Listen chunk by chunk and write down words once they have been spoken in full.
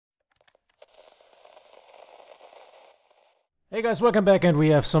Hey guys, welcome back, and we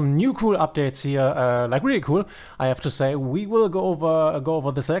have some new cool updates here, like really cool, I have to say. We will go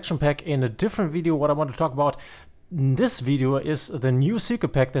over the selection pack in a different video. What I want to talk about in this video is the new secret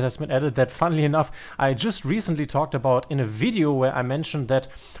pack that has been added that, funnily enough, I just recently talked about in a video where I mentioned that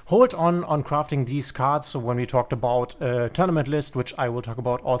hold on crafting these cards. So when we talked about a tournament list, which I will talk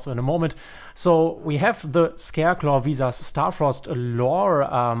about also in a moment. So we have the SCARECLAW Visa's STARFROST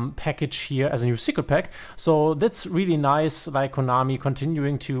lore package here as a new secret pack. So that's really nice, like Konami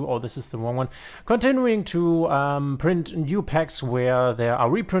continuing to, oh, this is the wrong one, continuing to print new packs where there are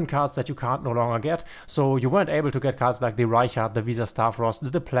reprint cards that you can't no longer get. So you weren't able to get cards like the Reichard, the Visa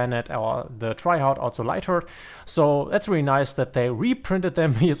STARFROST, the Planet, or the Tryhard, also Lightheart. So that's really nice that they reprinted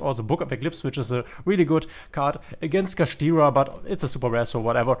them. Here's also Book of Eclipse, which is a really good card against Kashtira, but it's a super rare, so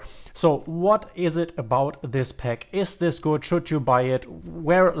whatever. So what is it about this pack? Is this good? Should you buy it?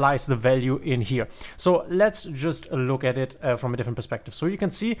 Where lies the value in here? So let's just look at it from a different perspective. So you can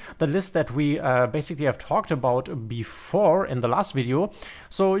see the list that we basically have talked about before in the last video.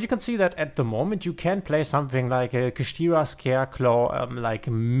 So you can see that at the moment you can play something like a Kashtira SCARECLAW like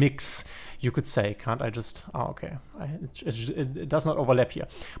mix, you could say. Can't I just, oh, okay, it does not overlap here,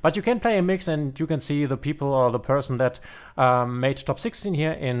 but you can play a mix, and you can see the people or the person that made top 16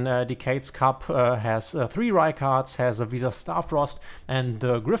 here in Decades Cup has 3 Reikards, has a Visa STARFROST and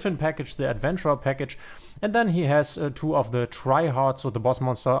the Griffin package, the Adventurer package, and then he has 2 of the Tryhard, so the boss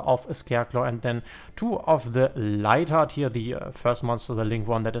monster of SCARECLAW, and then 2 of the Lightheart here, the first monster, the Link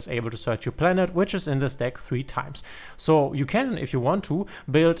one that is able to search your planet, which is in this deck 3 times. So you can, if you want to,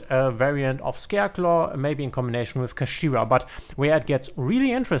 build a variant of SCARECLAW, maybe in combination with Kashtira. But where it gets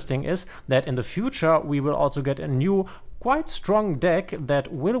really interesting is that in the future we will also get a new quite strong deck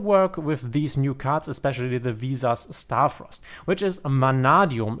that will work with these new cards, especially the Visa's STARFROST, which is a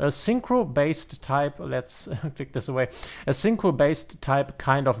Vanadium, a synchro-based type, let's click this away, a synchro-based type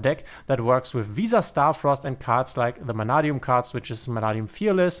kind of deck that works with Visa STARFROST and cards like the Vanadium cards, which is Vanadium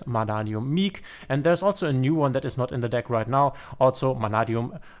Fearless, Vanadium Meek, and there's also a new one that is not in the deck right now, also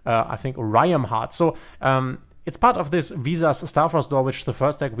Vanadium, I think, Orion Heart. So, it's part of this Visa's STARFROST lore, which the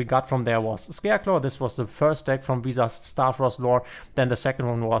first deck we got from there was SCARECLAW. This was the first deck from Visa's STARFROST lore. Then the second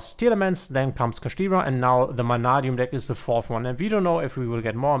one was Telements, then comes Kashtira, and now the Vanadium deck is the 4th one. And we don't know if we will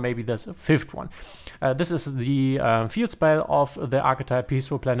get more, maybe there's a 5th one. This is the field spell of the archetype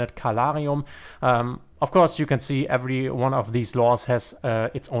Peaceful Planet Calarium. Of course, you can see every one of these lores has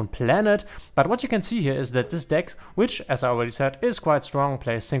its own planet, but what you can see here is that this deck, which, as I already said, is quite strong,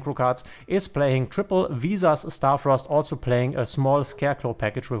 plays synchro cards, is playing triple Visa's STARFROST, also playing a small SCARECLAW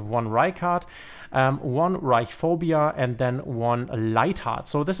package with 1 Reichard, 1 Reichphobia, and then 1 Lightheart.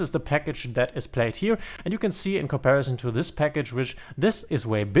 So this is the package that is played here, and you can see in comparison to this package, which this is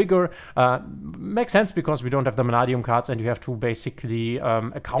way bigger. Makes sense because we don't have the Vanadium cards, and you have to basically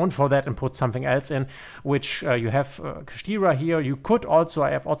account for that and put something else in, which you have Kashtira here. You could also, I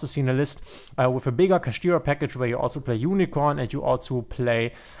have also seen a list with a bigger Kashtira package where you also play Unicorn and you also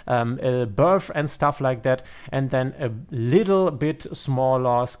play Birth and stuff like that, and then a little bit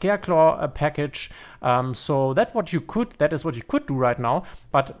smaller SCARECLAW package. So that is what you could do right now,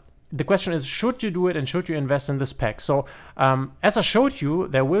 but the question is, should you do it and should you invest in this pack? So as I showed you,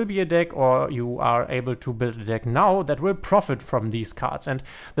 there will be a deck, or you are able to build a deck now that will profit from these cards. And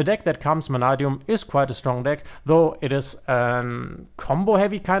the deck that comes, Vanadium, is quite a strong deck, though it is a combo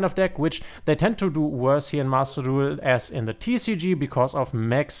heavy kind of deck, which they tend to do worse here in Master Duel as in the TCG because of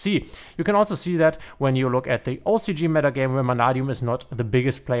Max C. You can also see that when you look at the OCG metagame, where Vanadium is not the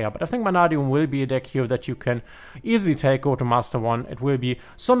biggest player. But I think Vanadium will be a deck here that you can easily take, go to Master 1. It will be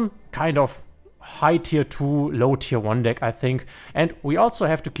some kind of high tier 2, low tier 1 deck, I think. And we also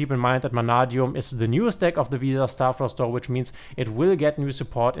have to keep in mind that Vanadium is the newest deck of the Visa STARFROST store, which means it will get new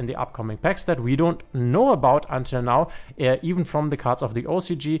support in the upcoming packs that we don't know about until now, even from the cards of the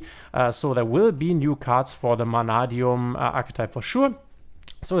OCG. So there will be new cards for the Vanadium archetype for sure.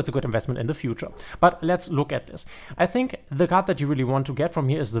 So it's a good investment in the future. But let's look at this. I think the card that you really want to get from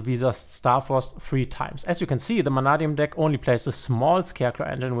here is the Visa STARFROST 3 times. As you can see, the Vanadium deck only plays a small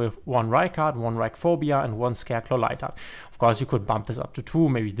SCARECLAW engine with 1 Reichard, 1 Reichphobia, and 1 SCARECLAW Lightheart. Of course, you could bump this up to 2,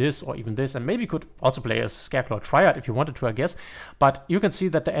 maybe this, or even this, and maybe you could also play a SCARECLAW Triad if you wanted to, I guess. But you can see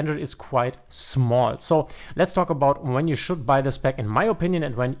that the engine is quite small. So let's talk about when you should buy this pack, in my opinion,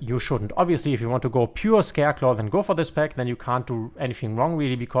 and when you shouldn't. Obviously, if you want to go pure SCARECLAW, then go for this pack. Then you can't do anything wrong, really.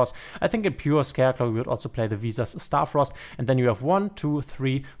 really, because I think in pure SCARECLAW you would also play the Visa's STARFROST, and then you have 1, 2,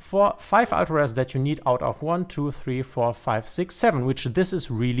 3, 4, 5 ultra rares that you need out of 1, 2, 3, 4, 5, 6, 7, which this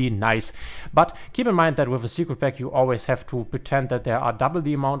is really nice. But keep in mind that with a secret pack you always have to pretend that there are double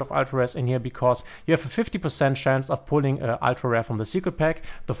the amount of ultra rares in here, because you have a 50% chance of pulling an ultra rare from the secret pack,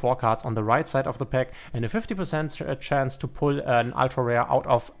 the 4 cards on the right side of the pack, and a 50% chance to pull an ultra rare out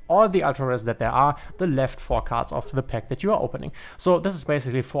of all the ultra rares that there are, the left 4 cards of the pack that you are opening. So this is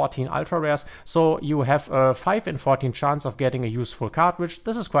basically 14 ultra rares, so you have a 5 in 14 chance of getting a useful card, which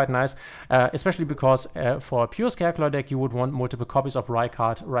this is quite nice, especially because for a pure SCARECLAW deck you would want multiple copies of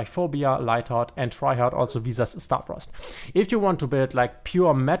Rykard, Rhyphobia, Lightheart, and Tryhard, also Visa's STARFROST. If you want to build like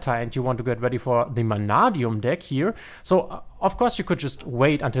pure meta and you want to get ready for the Vanadium deck here, so of course you could just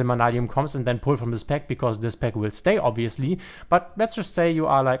wait until Vanadium comes and then pull from this pack, because this pack will stay obviously. But let's just say you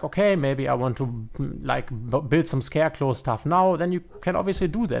are like, okay, maybe I want to like build some SCARECLAW stuff now, then you can obviously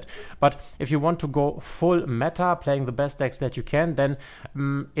do that. But if you want to go full meta, playing the best decks that you can, then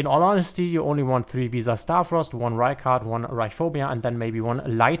in all honesty you only want 3 Visa STARFROST, 1 Rykard, 1 Rhyphobia, and then maybe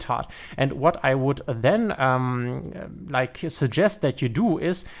 1 Lightheart. And what I would then like suggest that you do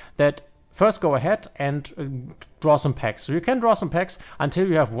is that first go ahead and draw some packs. So you can draw some packs until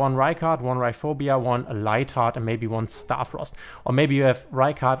you have 1 Rykard, 1 Rhyphobia, 1 Lightheart, and maybe 1 STARFROST. Or maybe you have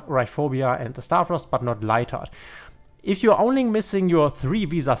Rykard, Rhyphobia, and STARFROST, but not Lightheart. If you're only missing your 3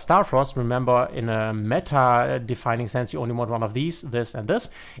 Visa STARFROST, remember in a meta defining sense you only want one of these, this and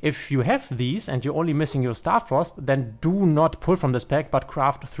this. If you have these and you're only missing your STARFROST, then do not pull from this pack, but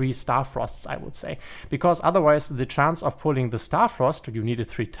craft 3 STARFROSTs, I would say. Because otherwise the chance of pulling the STARFROST, you need it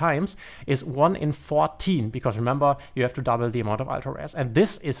 3 times, is 1 in 14. Because remember, you have to double the amount of ultra rares. And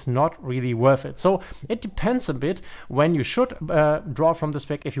this is not really worth it. So it depends a bit when you should draw from this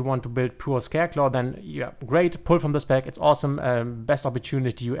pack. If you want to build pure SCARECLAW, then yeah, great, pull from this pack. It's awesome, best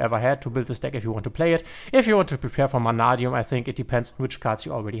opportunity you ever had to build this deck if you want to play it. If you want to prepare for Vanadium, I think it depends on which cards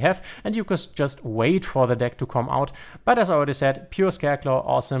you already have, and you could just wait for the deck to come out. But as I already said, pure SCARECLAW,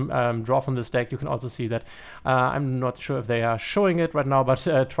 awesome, draw from this deck. You can also see that, I'm not sure if they are showing it right now, but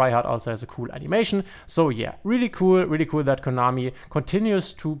Tryhard also has a cool animation. So yeah, really cool that Konami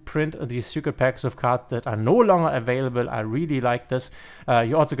continues to print these secret packs of cards that are no longer available. I really like this.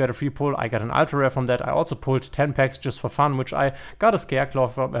 You also get a free pull. I got an ultra rare from that. I also pulled 10 packs just for fun, which I got a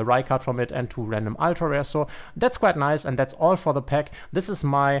SCARECLAW from a Rykard from it and 2 random ultra rares. So that's quite nice, and that's all for the pack. This is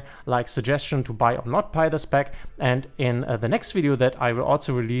my like suggestion to buy or not buy this pack. And in the next video that I will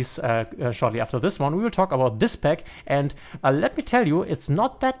also release shortly after this one, we will talk about this pack, and let me tell you, it's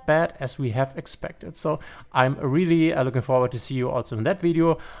not that bad as we have expected. So I'm really looking forward to see you also in that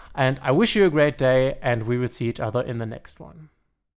video, and I wish you a great day, and we will see each other in the next one.